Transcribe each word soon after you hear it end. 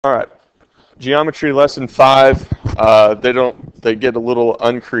All right, geometry lesson 5. They get a little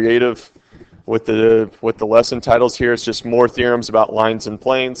uncreative with the lesson titles here. It's just more theorems about lines and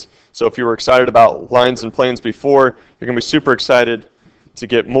planes. So if you were excited about lines and planes before, you're going to be super excited to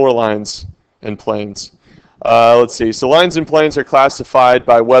get more lines and planes. Let's see. So lines and planes are classified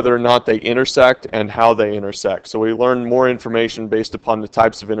by whether or not they intersect and how they intersect. So we learn more information based upon the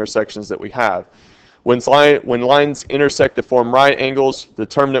types of intersections that we have. When lines intersect to form right angles, the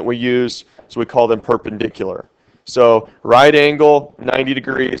term that we use is we call them perpendicular. So right angle, 90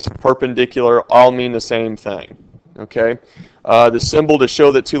 degrees, perpendicular, all mean the same thing. Okay. The symbol to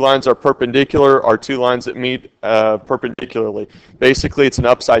show that two lines are perpendicular are two lines that meet perpendicularly. Basically, it's an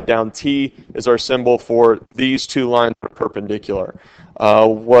upside down T is our symbol for these two lines are perpendicular.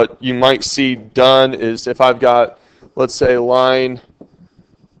 What you might see done is if I've got, let's say, line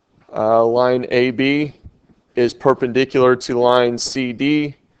AB is perpendicular to line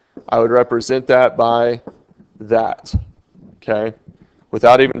CD, I would represent that by that. Okay?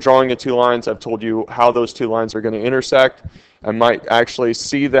 Without even drawing the two lines, I've told you how those two lines are going to intersect. I might actually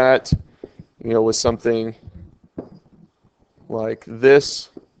see that, with something like this.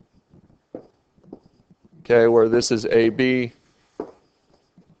 Okay, where this is AB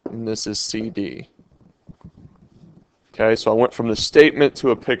and this is CD. Okay, so I went from the statement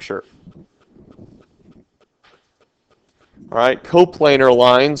to a picture. All right, coplanar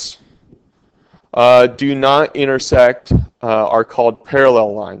lines do not intersect are called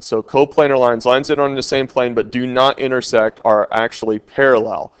parallel lines. So coplanar lines, lines that are on the same plane but do not intersect, are actually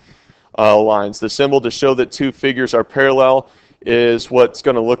parallel lines. The symbol to show that two figures are parallel is what's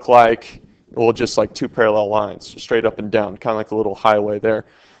going to look like, well, just like two parallel lines, straight up and down, kind of like a little highway there.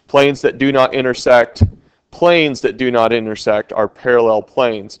 Planes that do not intersect are parallel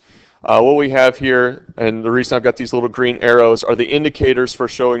planes. What we have here, and the reason I've got these little green arrows, are the indicators for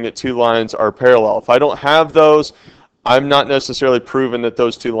showing that two lines are parallel. If I don't have those, I'm not necessarily proven that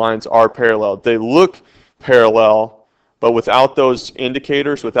those two lines are parallel. They look parallel, but without those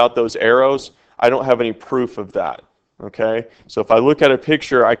indicators, without those arrows, I don't have any proof of that. Okay? So if I look at a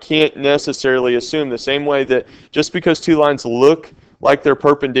picture, I can't necessarily assume the same way that just because two lines look like they're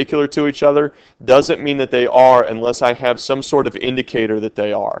perpendicular to each other doesn't mean that they are unless I have some sort of indicator that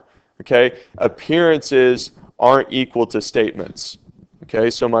they are. Okay? Appearances aren't equal to statements.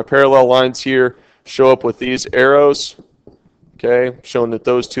 Okay? So my parallel lines here show up with these arrows. Okay? Showing that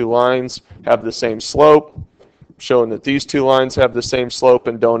those two lines have the same slope. Showing that these two lines have the same slope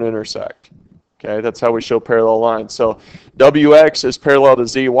and don't intersect. Okay? That's how we show parallel lines. So WX is parallel to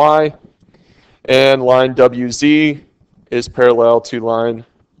ZY, and line WZ is parallel to line,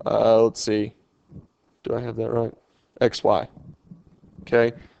 let's see, do I have that right? XY.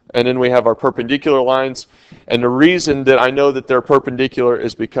 Okay? And then we have our perpendicular lines. And the reason that I know that they're perpendicular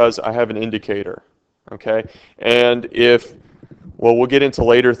is because I have an indicator. Okay? And we'll get into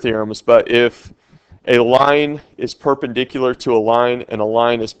later theorems, but if a line is perpendicular to a line and a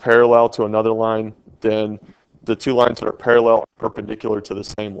line is parallel to another line, then the two lines that are parallel are perpendicular to the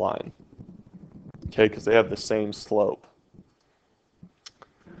same line. Okay? Because they have the same slope.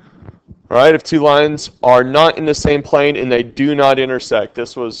 All right, if two lines are not in the same plane and they do not intersect,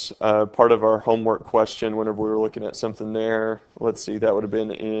 this was part of our homework question whenever we were looking at something there. Let's see, that would have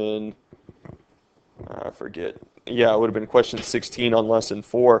been in, I forget. Yeah, it would have been question 16 on lesson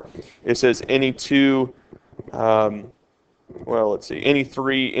 4. It says any two, any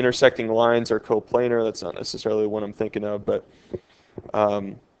three intersecting lines are coplanar. That's not necessarily the one I'm thinking of, but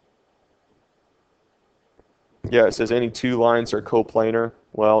yeah, it says any two lines are coplanar.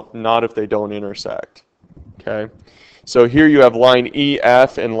 Well, not if they don't intersect. Okay? So here you have line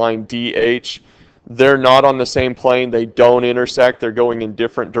EF and line DH. They're not on the same plane. They don't intersect. They're going in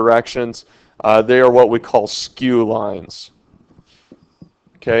different directions. They are what we call skew lines.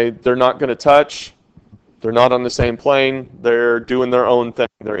 Okay? They're not going to touch. They're not on the same plane. They're doing their own thing.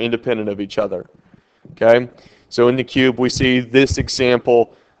 They're independent of each other. Okay? So in the cube, we see this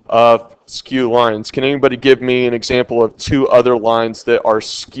example of skew lines. Can anybody give me an example of two other lines that are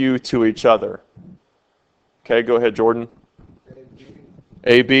skew to each other? Okay, go ahead, Jordan.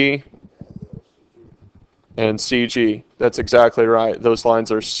 AB and CG. That's exactly right. Those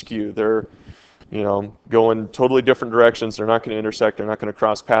lines are skew. They're, going totally different directions. They're not going to intersect. They're not going to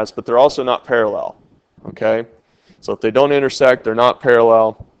cross paths, but they're also not parallel. Okay? So if they don't intersect, they're not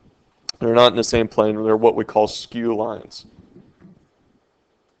parallel. They're not in the same plane. They're what we call skew lines.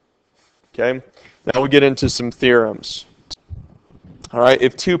 Okay? Now we get into some theorems. All right,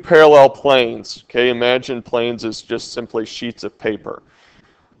 if two parallel planes, okay, imagine planes as just simply sheets of paper.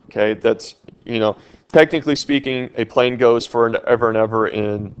 Okay, that's, technically speaking, a plane goes forever and ever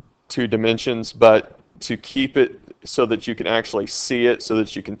in 2 dimensions, but to keep it so that you can actually see it, so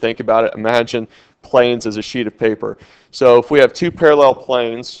that you can think about it, imagine planes as a sheet of paper. So if we have 2 parallel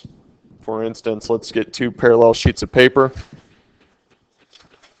planes, for instance, let's get 2 parallel sheets of paper.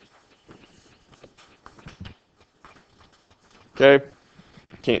 Okay,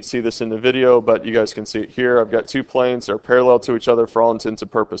 can't see this in the video, but you guys can see it here. I've got 2 planes that are parallel to each other for all intents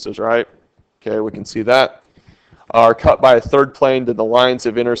and purposes, right? Okay, we can see that. Are cut by a 3rd plane, then the lines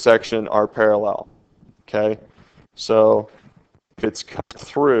of intersection are parallel. Okay, so if it's cut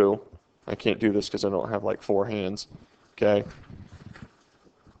through, I can't do this because I don't have like 4 hands. Okay,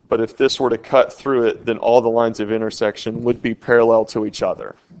 but if this were to cut through it, then all the lines of intersection would be parallel to each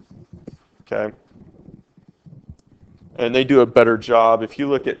other. Okay, and they do a better job. If you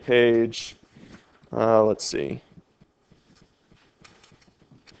look at page, let's see.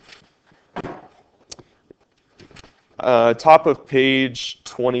 Top of page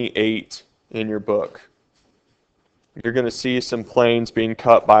 28 in your book, you're going to see some planes being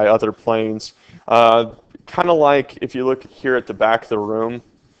cut by other planes. Kind of like if you look here at the back of the room,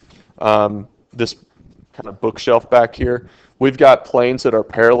 this kind of bookshelf back here, we've got planes that are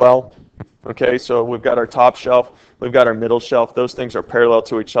parallel. Okay, so we've got our top shelf, we've got our middle shelf. Those things are parallel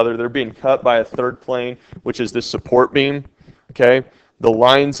to each other. They're being cut by a 3rd plane, which is this support beam. Okay, the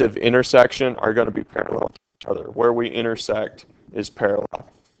lines of intersection are going to be parallel to each other. Where we intersect is parallel.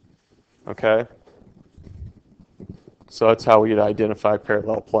 Okay, so that's how we'd identify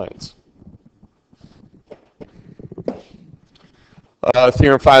parallel planes.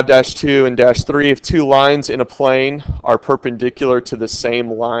 Theorem 5-2 and -3, if 2 lines in a plane are perpendicular to the same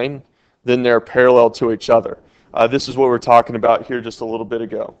line, then they're parallel to each other. This is what we're talking about here just a little bit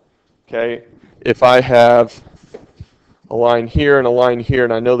ago. Okay, if I have a line here and a line here,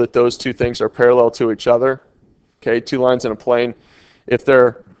 and I know that those 2 things are parallel to each other, okay, 2 lines in a plane, if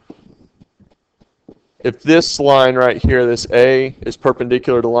this line right here, this A, is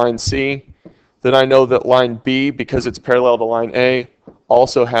perpendicular to line C, then I know that line B, because it's parallel to line A,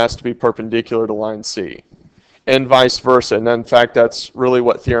 also has to be perpendicular to line C, and vice versa. And in fact, that's really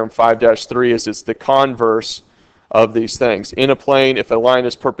what Theorem 5-3 is. It's the converse of these things. In a plane, if a line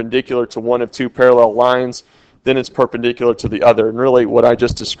is perpendicular to one of 2 parallel lines, then it's perpendicular to the other. And really, what I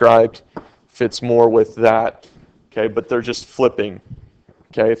just described fits more with that. Okay, but they're just flipping.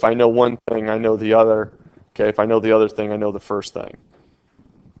 Okay, if I know one thing, I know the other. Okay, if I know the other thing, I know the first thing.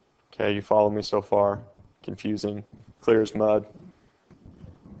 Okay, you follow me so far? Confusing, clear as mud.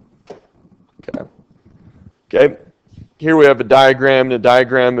 Okay. Okay, here we have a diagram. The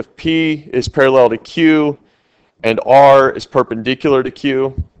diagram, if P is parallel to Q and R is perpendicular to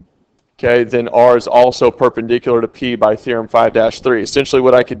Q, okay, then R is also perpendicular to P by Theorem 5-3. Essentially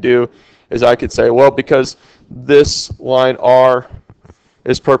what I could do is I could say, well, because this line R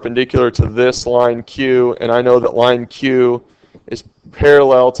is perpendicular to this line Q, and I know that line Q is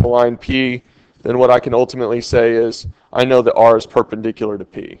parallel to line P, then what I can ultimately say is I know that R is perpendicular to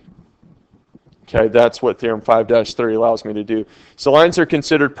P. Okay, that's what Theorem 5-3 allows me to do. So lines are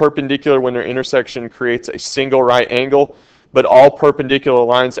considered perpendicular when their intersection creates a single right angle, but all perpendicular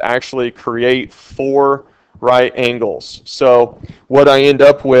lines actually create 4 right angles. So what I end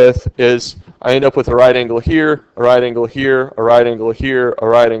up with is I end up with a right angle here, a right angle here, a right angle here, a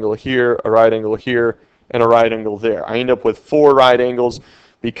right angle here, a right angle here, and a right angle there. I end up with 4 right angles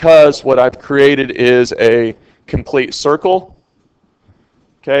because what I've created is a complete circle.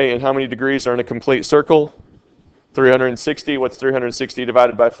 Okay, and how many degrees are in a complete circle? 360. What's 360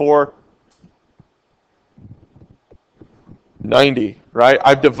 divided by 4? 90, right?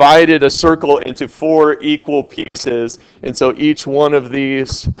 I've divided a circle into 4 equal pieces, and so each one of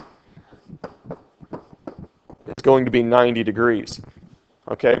these is going to be 90 degrees.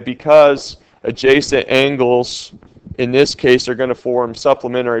 Okay, because adjacent angles in this case are going to form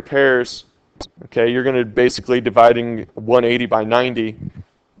supplementary pairs. Okay, you're going to basically dividing 180 by 90,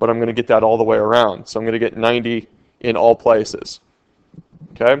 but I'm going to get that all the way around. So I'm going to get 90 in all places.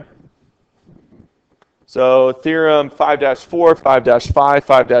 Okay? So Theorem 5-4, 5-5,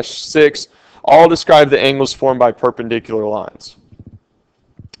 5-6 all describe the angles formed by perpendicular lines.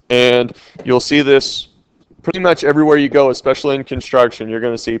 And you'll see this pretty much everywhere you go, especially in construction. You're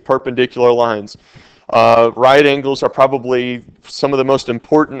going to see perpendicular lines. Right angles are probably some of the most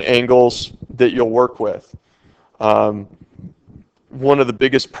important angles that you'll work with. One of the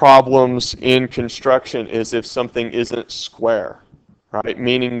biggest problems in construction is if something isn't square, right?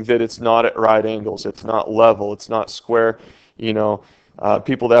 Meaning that it's not at right angles, it's not level, it's not square. You know,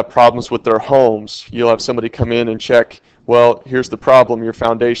 people that have problems with their homes, you'll have somebody come in and check Well, here's the problem. Your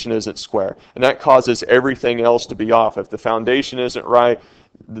foundation isn't square. And that causes everything else to be off. If the foundation isn't right,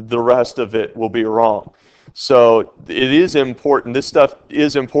 the rest of it will be wrong. So it is important. This stuff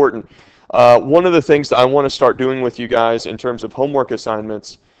is important. One of the things that I want to start doing with you guys in terms of homework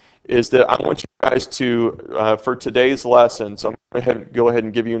assignments is that I want you guys to, for today's lesson, so I'm going to go ahead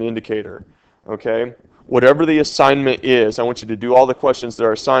and give you an indicator, okay? Whatever the assignment is, I want you to do all the questions that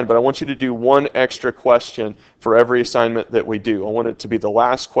are assigned, but I want you to do one extra question for every assignment that we do. I want it to be the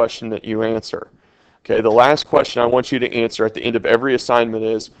last question that you answer. Okay, the last question I want you to answer at the end of every assignment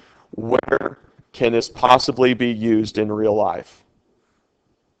is, where can this possibly be used in real life?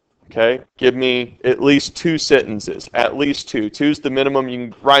 Okay, give me at least 2 sentences, at least 2. 2's the minimum. You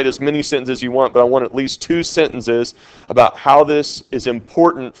can write as many sentences as you want, but I want at least 2 sentences about how this is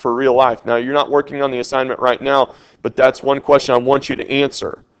important for real life. Now, you're not working on the assignment right now, but that's one question I want you to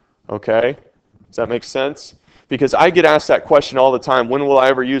answer. Okay, does that make sense? Because I get asked that question all the time, when will I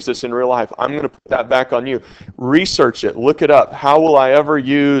ever use this in real life? I'm going to put that back on you. Research it, look it up. How will I ever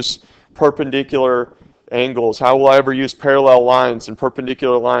use perpendicular angles? How will I ever use parallel lines and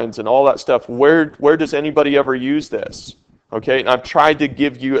perpendicular lines and all that stuff? Where does anybody ever use this? Okay, and I've tried to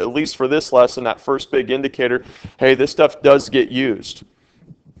give you, at least for this lesson, that first big indicator, hey, this stuff does get used.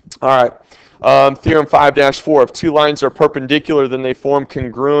 All right, theorem 5-4, if 2 lines are perpendicular, then they form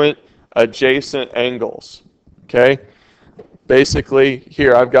congruent adjacent angles. Okay, basically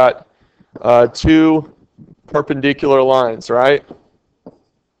here I've got 2 perpendicular lines, right?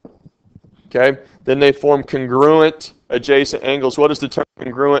 Okay, then they form congruent adjacent angles. What does the term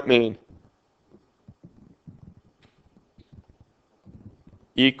congruent mean?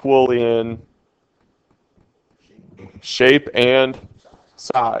 Equal in shape and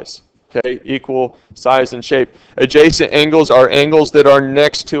size. Okay, equal size and shape. Adjacent angles are angles that are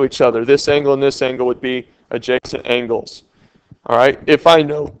next to each other. This angle and this angle would be adjacent angles. All right,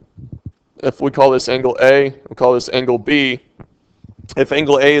 if we call this angle A, we'll call this angle B. If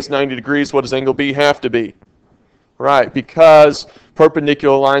angle A is 90 degrees, what does angle B have to be? Right, because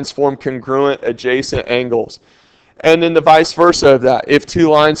perpendicular lines form congruent adjacent angles. And then the vice versa of that. If 2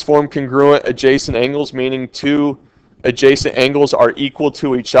 lines form congruent adjacent angles, meaning 2 adjacent angles are equal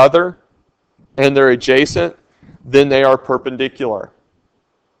to each other and they're adjacent, then they are perpendicular.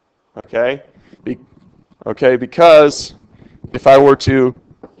 Okay? Because if I were to,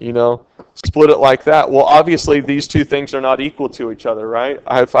 split it like that, well, obviously these 2 things are not equal to each other, right?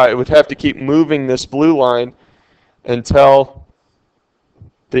 I would have to keep moving this blue line until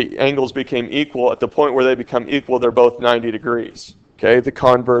the angles became equal. At the point where they become equal, they're both 90 degrees. Okay, the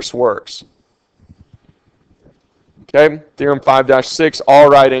converse works. Okay, theorem 5-6, all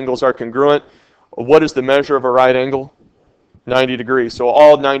right angles are congruent. What is the measure of a right angle? 90 degrees. So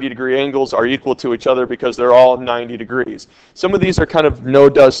all 90-degree angles are equal to each other because they're all 90 degrees. Some of these are kind of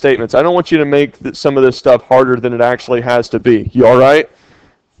no-does statements. I don't want you to make some of this stuff harder than it actually has to be. You all right?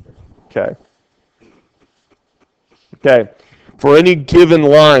 Okay. Okay. For any given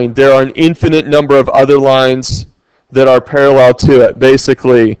line, there are an infinite number of other lines that are parallel to it.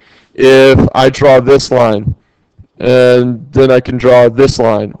 Basically, if I draw this line, and then I can draw this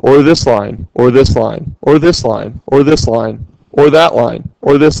line, or this line, or this line, or this line, or this line, or that line,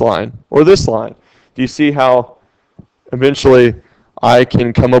 or this line, or this line. Do you see how eventually I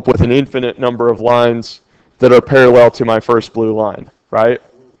can come up with an infinite number of lines that are parallel to my first blue line, right?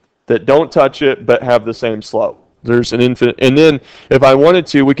 That don't touch it but have the same slope. There's an infinite, and then if I wanted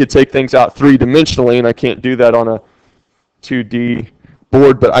to, we could take things out 3-dimensionally, and I can't do that on a 2D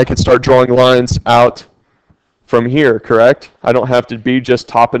board, but I could start drawing lines out from here, correct? I don't have to be just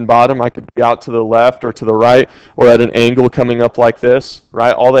top and bottom. I could be out to the left or to the right or at an angle coming up like this,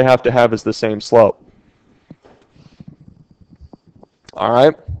 right? All they have to have is the same slope. All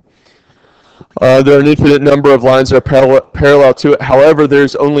right? There are an infinite number of lines that are parallel to it. However,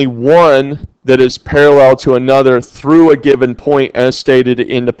 there's only one that is parallel to another through a given point as stated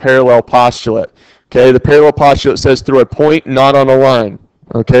in the parallel postulate. Okay, the parallel postulate says through a point, not on a line.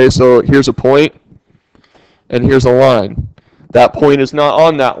 Okay, so here's a point, and here's a line. That point is not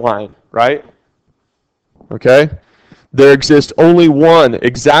on that line, right? Okay? There exists only one,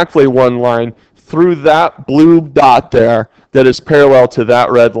 exactly one line through that blue dot there that is parallel to that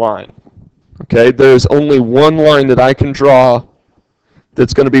red line. Okay? There's only one line that I can draw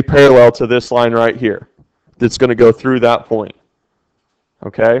that's going to be parallel to this line right here. That's going to go through that point.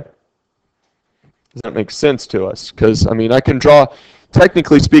 Okay? Does that make sense to us? Because, I can draw,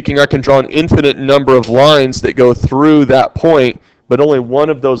 technically speaking, I can draw an infinite number of lines that go through that point, but only one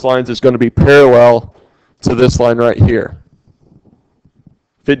of those lines is going to be parallel to this line right here.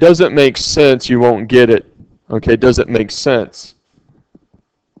 If it doesn't make sense, you won't get it. Okay, does it make sense?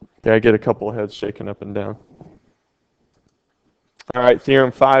 Okay, I get a couple of heads shaking up and down. All right,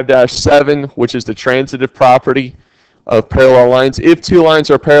 theorem 5-7, which is the transitive property of parallel lines. If two lines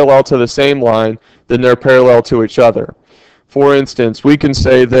are parallel to the same line, then they're parallel to each other. For instance, we can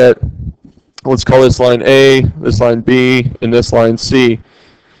say that, let's call this line A, this line B, and this line C.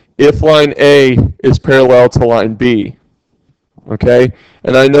 If line A is parallel to line B, okay,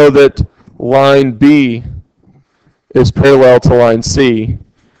 and I know that line B is parallel to line C,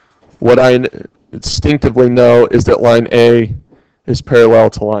 what I instinctively know is that line A is parallel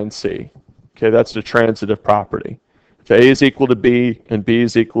to line C. Okay, that's the transitive property. If A is equal to B and B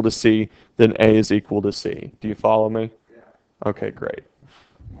is equal to C, then A is equal to C. Do you follow me? Yeah. Okay, great.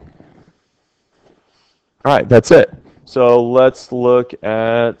 All right, that's it. So let's look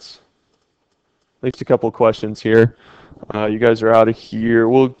at least a couple of questions here. You guys are out of here.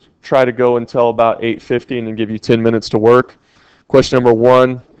 We'll try to go until about 8:50 and then give you 10 minutes to work. Question number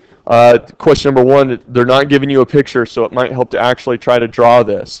one. They're not giving you a picture, so it might help to actually try to draw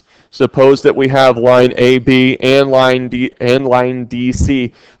this. Suppose that we have line AB and line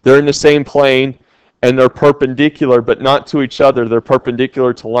DC. They're in the same plane, and they're perpendicular, but not to each other. They're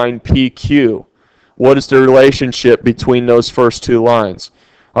perpendicular to line PQ. What is the relationship between those first two lines?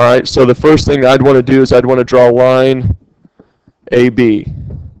 All right, so the first thing I'd want to do is I'd want to draw line AB.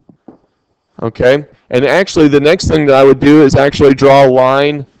 Okay, and actually the next thing that I would do is actually draw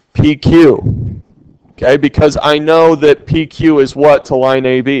line PQ. Okay, because I know that PQ is what to line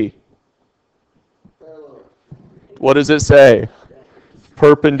AB? What does it say?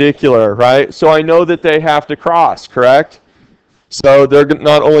 Perpendicular, right? So I know that they have to cross, correct? So they're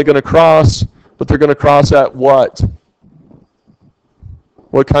not only going to cross, but they're going to cross at what?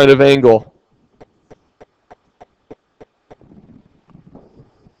 What kind of angle?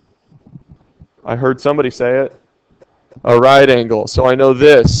 I heard somebody say it. A right angle. So I know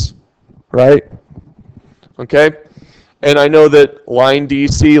this, right? Okay? And I know that line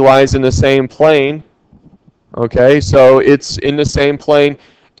DC lies in the same plane. Okay, so it's in the same plane,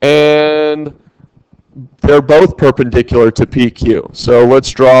 and they're both perpendicular to PQ. So let's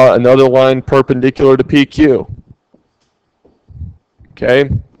draw another line perpendicular to PQ. Okay,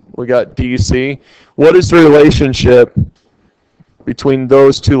 we got DC. What is the relationship between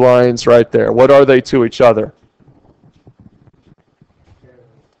those two lines right there? What are they to each other?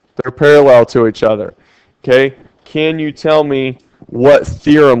 They're parallel to each other. Okay, can you tell me what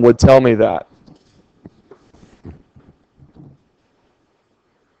theorem would tell me that?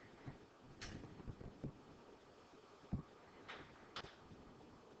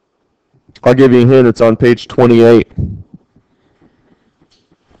 I'll give you a hint. It's on page 28.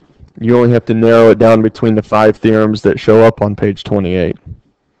 You only have to narrow it down between the 5 theorems that show up on page 28.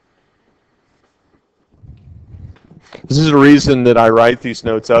 This is the reason that I write these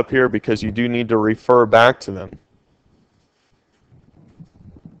notes up here, because you do need to refer back to them.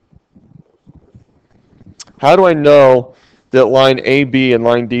 How do I know that line AB and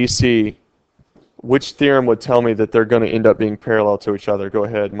line DC, which theorem would tell me that they're going to end up being parallel to each other? Go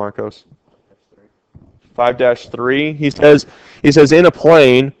ahead, Marcos. 5-3, he says in a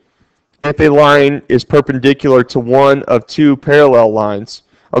plane, if a line is perpendicular to one of two parallel lines,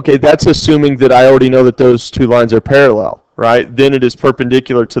 okay, that's assuming that I already know that those two lines are parallel, right? Then it is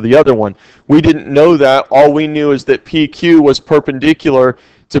perpendicular to the other one. We didn't know that. All we knew is that PQ was perpendicular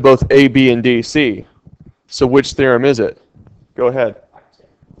to both AB and DC. So which theorem is it? Go ahead.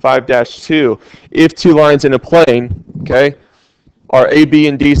 5-2. If two lines in a plane, okay, are AB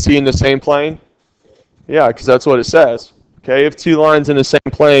and DC in the same plane? Yeah, because that's what it says. Okay, if two lines in the same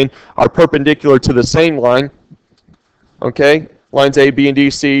plane are perpendicular to the same line, okay, lines A, B, and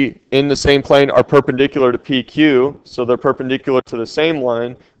DC in the same plane are perpendicular to PQ, so they're perpendicular to the same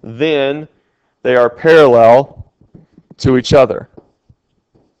line, then they are parallel to each other.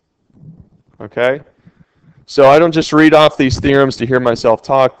 Okay? So I don't just read off these theorems to hear myself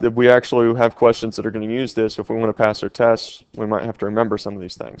talk. That we actually have questions that are going to use this. If we want to pass our tests, we might have to remember some of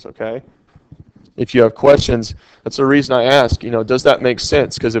these things, okay? If you have questions, that's the reason I ask, does that make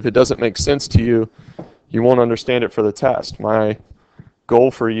sense? Because if it doesn't make sense to you, you won't understand it for the test. My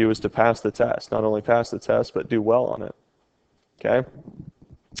goal for you is to pass the test. Not only pass the test, but do well on it. Okay?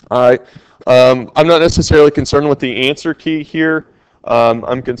 All right. I'm not necessarily concerned with the answer key here.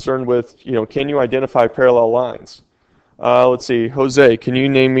 I'm concerned with, can you identify parallel lines? Let's see. Jose, can you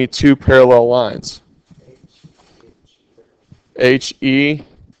name me 2 parallel lines? HE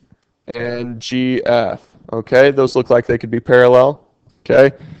and GF. Okay, those look like they could be parallel.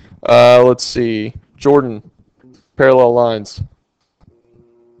 Okay, let's see. Jordan, parallel lines.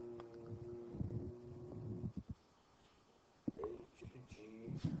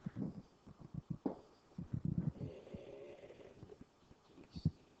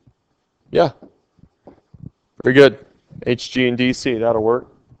 Yeah, very good. HG and DC, that'll work.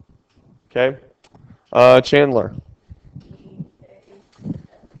 Okay. Chandler.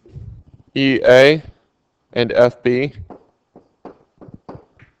 EA and FB.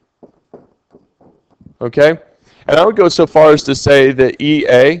 Okay. And I would go so far as to say that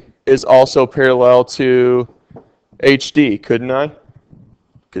EA is also parallel to HD, couldn't I?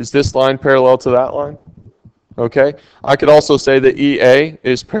 Is this line parallel to that line? Okay. I could also say that EA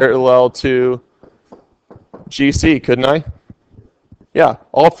is parallel to GC, couldn't I? Yeah,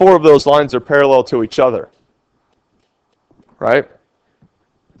 all four of those lines are parallel to each other, right?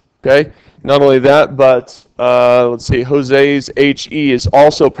 Okay. Not only that, but let's see, Jose's HE is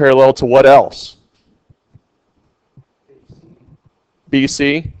also parallel to what else?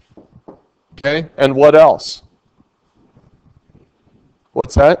 BC. Okay. And what else?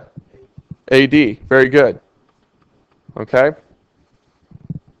 What's that? AD. Very good. Okay.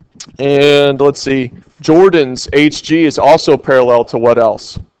 And let's see, Jordan's HG is also parallel to what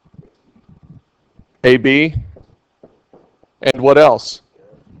else? AB. And what else?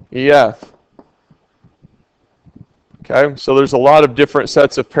 EF. Okay, so there's a lot of different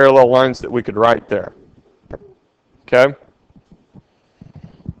sets of parallel lines that we could write there. Okay?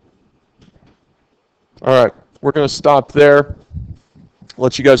 All right, we're going to stop there.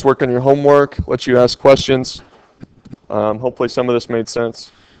 Let you guys work on your homework, let you ask questions. Hopefully some of this made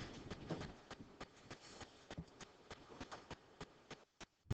sense.